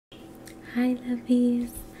Hi,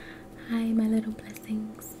 lovies. Hi, my little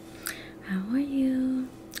blessings. How are you?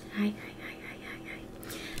 Hi.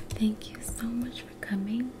 Thank you so much for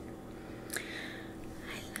coming.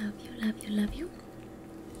 I love you.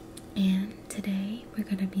 And today we're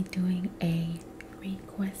going to be doing a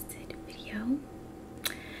requested video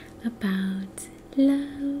about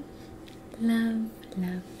love.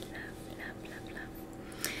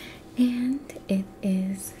 And it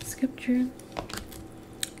is scripture,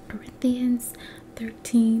 Corinthians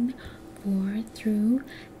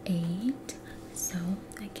 13:4-8. So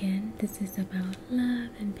again, this is about love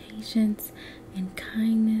and patience and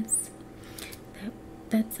kindness.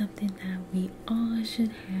 That's something that we all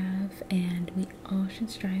should have and we all should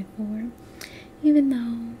strive for, even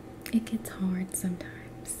though it gets hard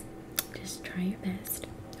sometimes. Just try your best,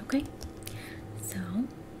 okay? So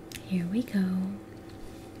here we go.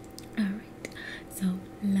 Alright, so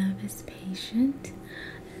love is patient,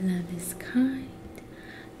 love is kind,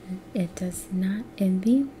 it does not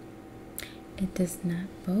envy, it does not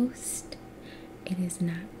boast, it is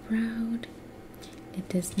not proud, it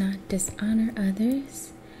does not dishonor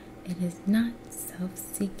others, it is not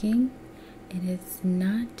self-seeking, it is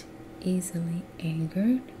not easily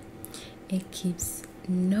angered, it keeps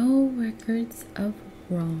no records of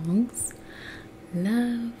wrongs.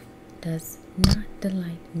 Love does not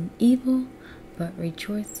delight in evil, but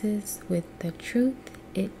rejoices with the truth.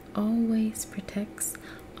 It always protects,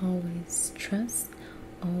 always trusts,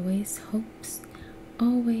 always hopes,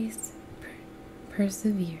 always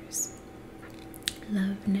perseveres.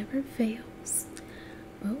 Love never fails,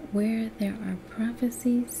 but where there are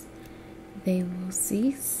prophecies, they will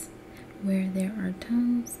cease. Where there are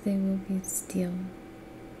tongues, they will be still.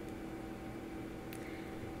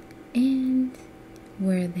 And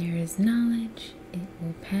where there is knowledge, it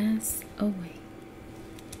will pass away.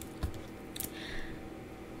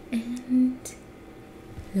 And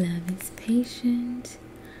love is patient,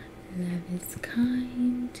 love is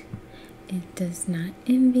kind, it does not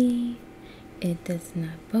envy, it does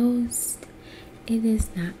not boast, it is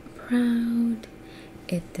not proud,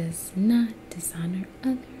 it does not dishonor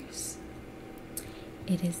others,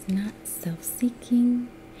 it is not self-seeking,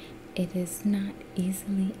 it is not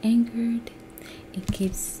easily angered, it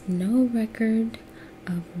keeps no record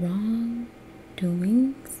of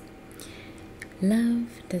wrongdoings.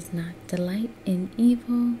 Love does not delight in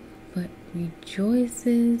evil, but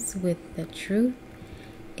rejoices with the truth.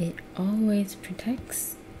 It always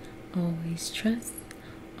protects, always trusts,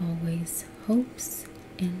 always hopes,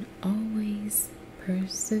 and always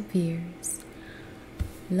perseveres.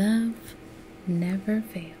 Love never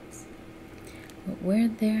fails. But where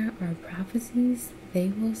there are prophecies, they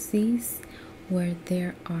will cease. Where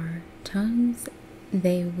there are tongues,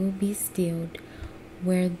 they will be stilled.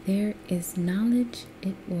 Where there is knowledge,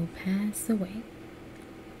 it will pass away.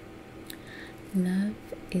 Love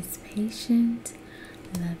is patient,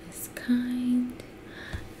 love is kind,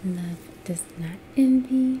 love does not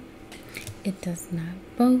envy, it does not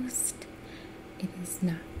boast, it is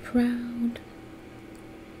not proud.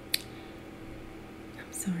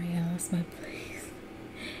 I'm sorry, I lost my place.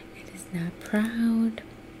 It is not proud.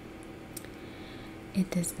 It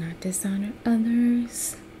does not dishonor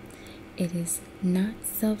others. It is not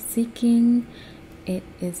self-seeking. It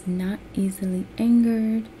is not easily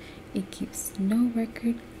angered. It keeps no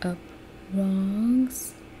record of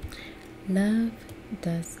wrongs. Love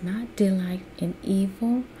does not delight in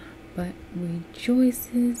evil, but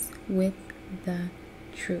rejoices with the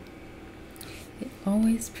truth. It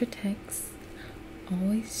always protects,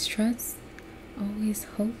 always trusts, always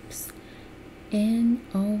hopes, and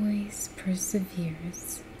always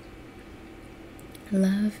perseveres.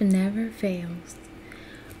 Love never fails,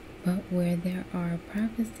 but where there are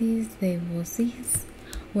prophecies, they will cease.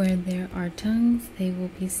 Where there are tongues, they will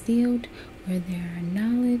be stilled. Where there are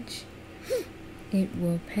knowledge, it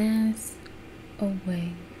will pass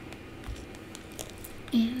away.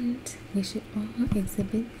 And we should all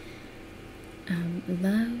exhibit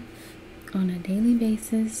love on a daily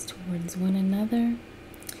basis towards one another.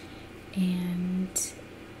 And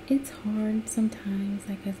it's hard sometimes,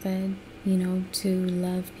 like I said, to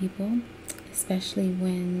love people, especially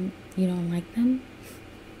when you don't like them.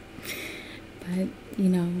 But,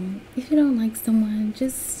 if you don't like someone,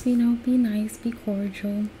 just, be nice, be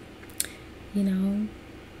cordial,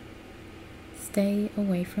 stay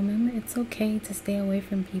away from them. It's okay to stay away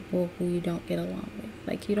from people who you don't get along with.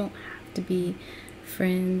 Like, you don't have to be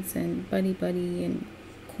friends and buddy and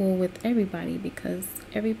cool with everybody, because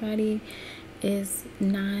everybody is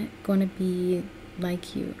not going to be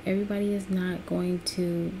like you. Everybody is not going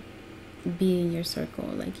to be in your circle.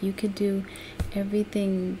 Like, you could do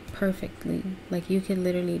everything perfectly. Like, you could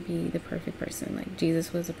literally be the perfect person. Like,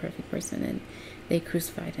 Jesus was a perfect person and they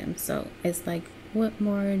crucified him. So it's like, what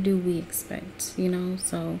more do we expect, you know?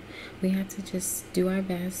 So we have to just do our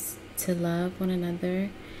best to love one another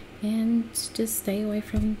and just stay away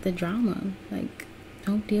from the drama. Like,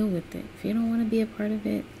 don't deal with it. If you don't want to be a part of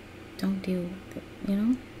it, don't deal with it, you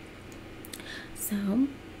know? So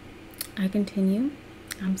I continue.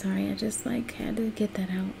 I'm sorry, I just like had to get that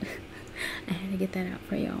out. I had to get that out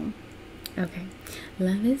for y'all. Okay.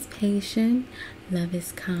 Love is patient. Love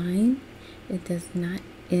is kind. It does not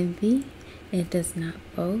envy. It does not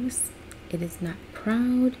boast. It is not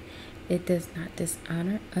proud. It does not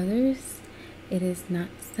dishonor others. It is not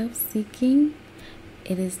self-seeking.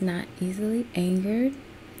 It is not easily angered.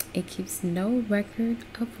 It keeps no record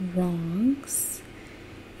of wrongs.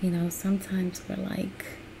 You know, sometimes we're like,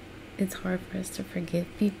 it's hard for us to forgive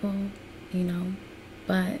people, you know,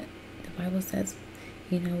 but the Bible says,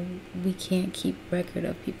 you know, we can't keep record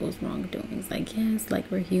of people's wrongdoings. Like, yes, like,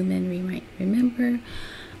 we're human, we might remember,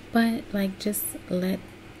 but like, just let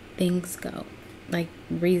things go. Like,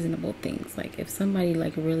 reasonable things. Like, if somebody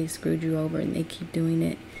like really screwed you over and they keep doing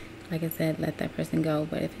it, like I said, let that person go.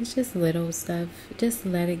 But if it's just little stuff, just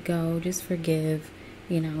let it go. Just forgive,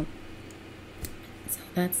 you know. So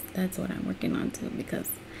that's what I'm working on too, because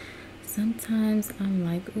sometimes I'm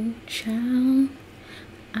like, oh, child,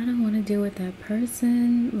 I don't want to deal with that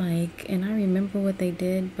person. Like, and I remember what they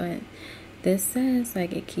did, but this says,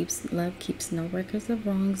 like, love keeps no records of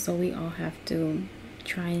wrong. So we all have to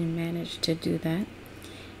try and manage to do that.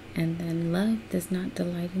 And then love does not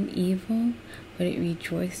delight in evil, but it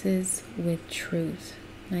rejoices with truth.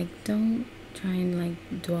 Like, don't try and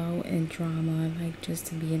like dwell in drama, like just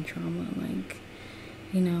to be in drama. Like,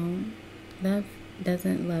 you know, love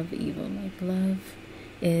doesn't love evil. Like, love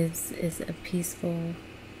is a peaceful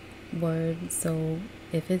word. So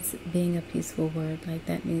if it's being a peaceful word, like,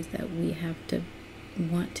 that means that we have to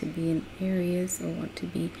want to be in areas or want to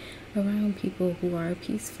be around people who are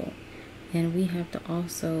peaceful. And we have to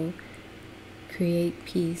also create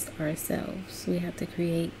peace ourselves. We have to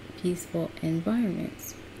create peaceful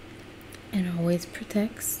environments. And always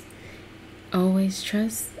protects, always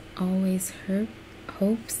trusts, always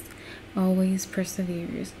hopes, always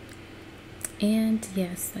perseveres. And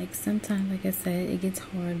yes, like, sometimes, like I said, it gets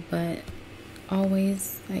hard, but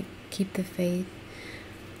always like keep the faith.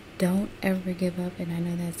 Don't ever give up. And I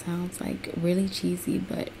know that sounds like really cheesy,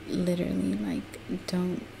 but literally, like,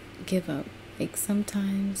 don't give up. Like,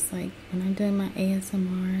 sometimes, like, when I'm doing my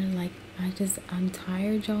ASMR, like, I'm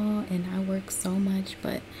tired, y'all, and I work so much,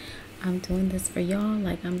 but I'm doing this for y'all.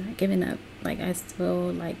 Like, I'm not giving up. Like, I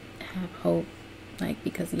still like have hope, like,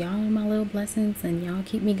 because y'all are my little blessings and y'all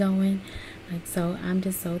keep me going. Like, so I'm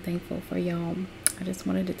just so thankful for y'all. I just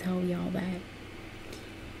wanted to tell y'all that.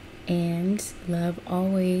 And love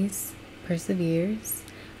always perseveres.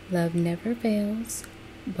 Love never fails.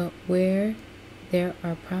 But where there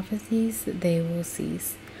are prophecies, they will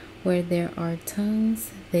cease. Where there are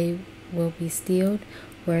tongues, they will be stilled.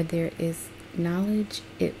 Where there is knowledge,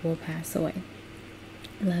 it will pass away.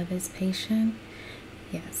 Love is patient.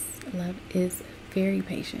 Yes, love is very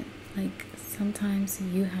patient. Like, sometimes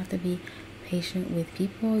you have to be patient with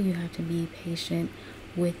people. You have to be patient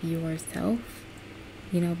with yourself.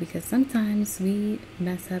 You know, because sometimes we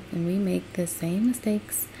mess up and we make the same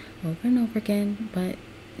mistakes over and over again. But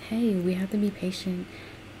hey, we have to be patient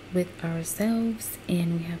with ourselves,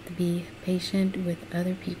 and we have to be patient with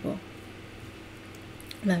other people.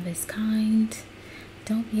 Love is kind.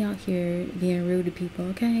 Don't be out here being rude to people,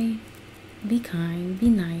 okay? Be kind, be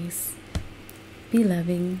nice, be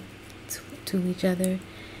loving to each other.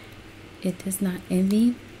 It does not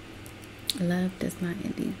envy. Love does not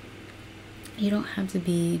envy. You don't have to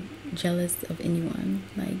be jealous of anyone.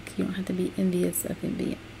 Like, you don't have to be envious of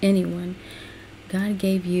anyone. God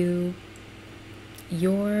gave you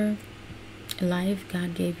your life.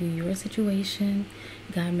 God gave you your situation.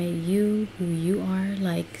 God made you who you are.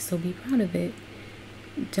 Like, so be proud of it.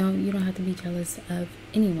 You don't have to be jealous of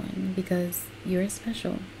anyone, because you're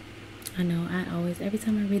special. I know, every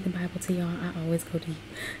time I read the Bible to y'all, I always go deep.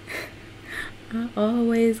 I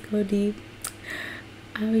always go deep.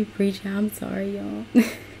 I be preaching. I'm sorry, y'all.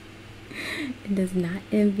 It does not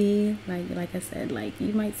envy. Like I said, like,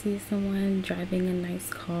 you might see someone driving a nice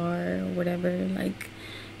car or whatever. Like,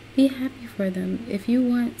 be happy for them. If you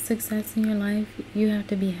want success in your life, you have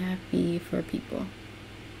to be happy for people.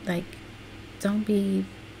 Like, don't think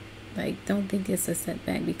it's a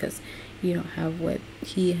setback because you don't have what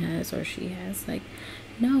he has or she has. Like,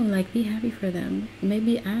 No, like, be happy for them.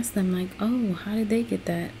 Maybe ask them, like, oh, how did they get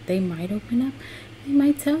that? They might open up. They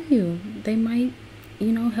might tell you. They might,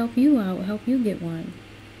 help you out, help you get one,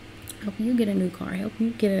 help you get a new car, help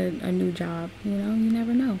you get a new job. You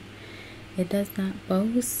never know. It does not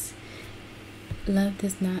boast. Love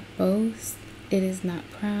does not boast. It is not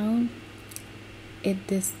proud. It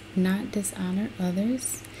does not dishonor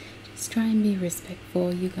others. Just try and be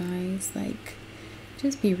respectful, you guys. Like,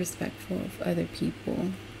 just be respectful of other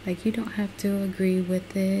people. Like, you don't have to agree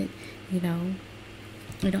with it. You don't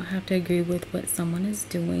have to agree with what someone is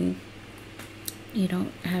doing. You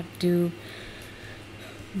don't have to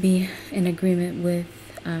be in agreement with,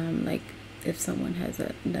 like, if someone has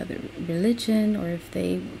another religion, or if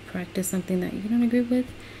they practice something that you don't agree with.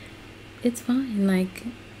 It's fine. Like,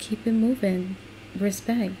 keep it moving.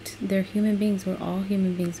 Respect. They're human beings. We're all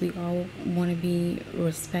human beings. We all want to be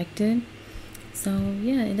respected. So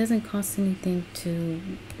yeah, it doesn't cost anything to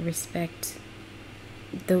respect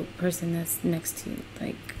the person that's next to you.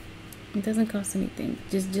 Like, it doesn't cost anything.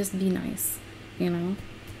 Just be nice,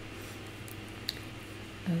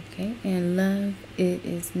 Okay, and love, it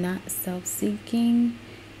is not self-seeking.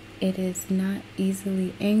 It is not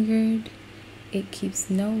easily angered. It keeps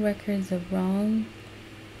no records of wrongs.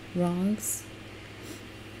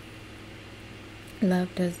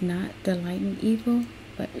 Love does not delight in evil,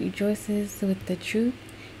 but rejoices with the truth.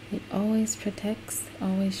 It always protects,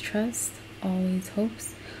 always trusts, always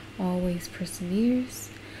hopes, always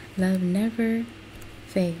perseveres. Love never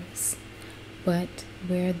fails. But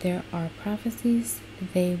where there are prophecies,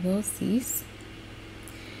 they will cease.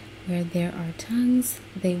 Where there are tongues,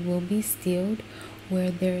 they will be stilled.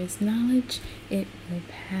 Where there is knowledge, it will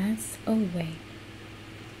pass away.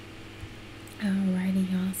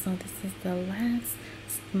 Alrighty, y'all. So this is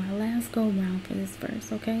my last go round for this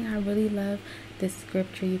verse. Okay, I really love this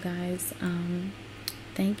scripture, you guys.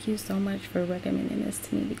 Thank you so much for recommending this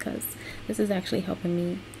to me, because this is actually helping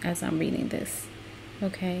me as I'm reading this.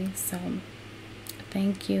 Okay, so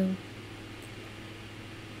thank you.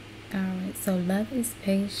 Alright, so love is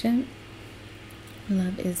patient.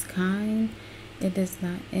 Love is kind. It does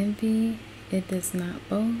not envy. It does not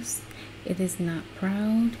boast. It is not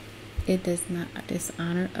proud. It does not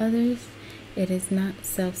dishonor others. It is not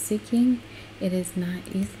self-seeking. It is not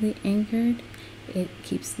easily angered. It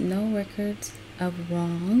keeps no records of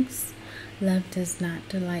wrongs. Love does not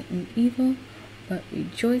delight in evil, but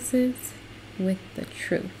rejoices with the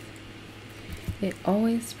truth. It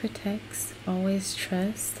always protects, always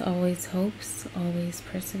trusts, always hopes, always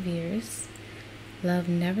perseveres. Love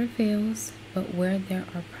never fails, but where there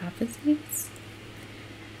are prophecies,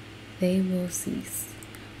 they will cease.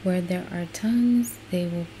 Where there are tongues, they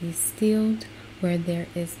will be stilled. Where there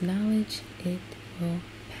is knowledge, it will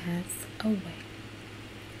pass away.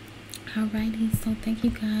 Alrighty, so thank you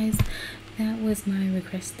guys. That was my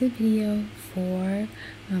requested video for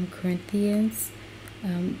Corinthians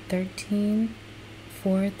 13,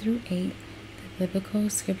 4 through 8, the biblical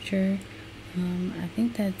scripture. I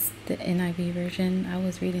think that's the NIV version. I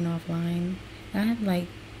was reading offline. I have like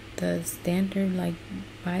the standard like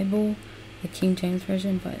Bible, the King James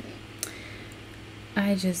version, but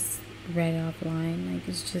I just read it offline. Like,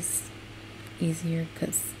 it's just easier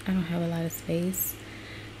because I don't have a lot of space.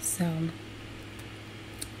 So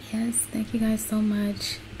yes, thank you guys so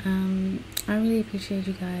much. I really appreciate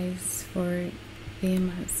you guys for being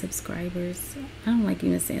my subscribers. I don't like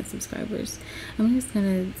even saying subscribers. I'm just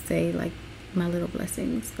gonna say like my little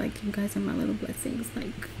blessings. Like, you guys are my little blessings.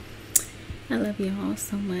 Like, I love y'all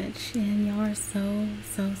so much, and y'all are so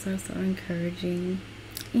encouraging.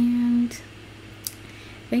 And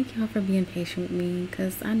thank y'all for being patient with me,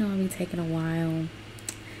 because I know I'll be taking a while.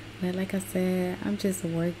 But like I said, I'm just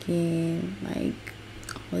working like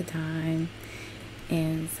all the time,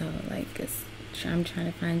 and so like I'm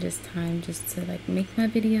trying to find just time just to like make my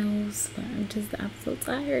videos. But I'm so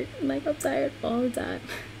tired. Like, I'm tired all the time.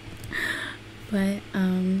 But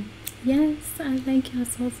yes, I thank y'all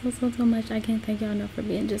so much. I can't thank y'all enough for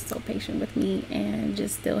being just so patient with me and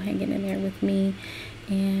just still hanging in there with me.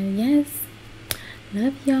 And yes,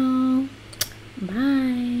 love y'all.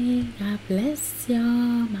 Bye. God bless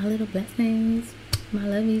y'all. My little blessings. My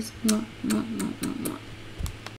lovies. Mwah, mwah, mwah, mwah, mwah.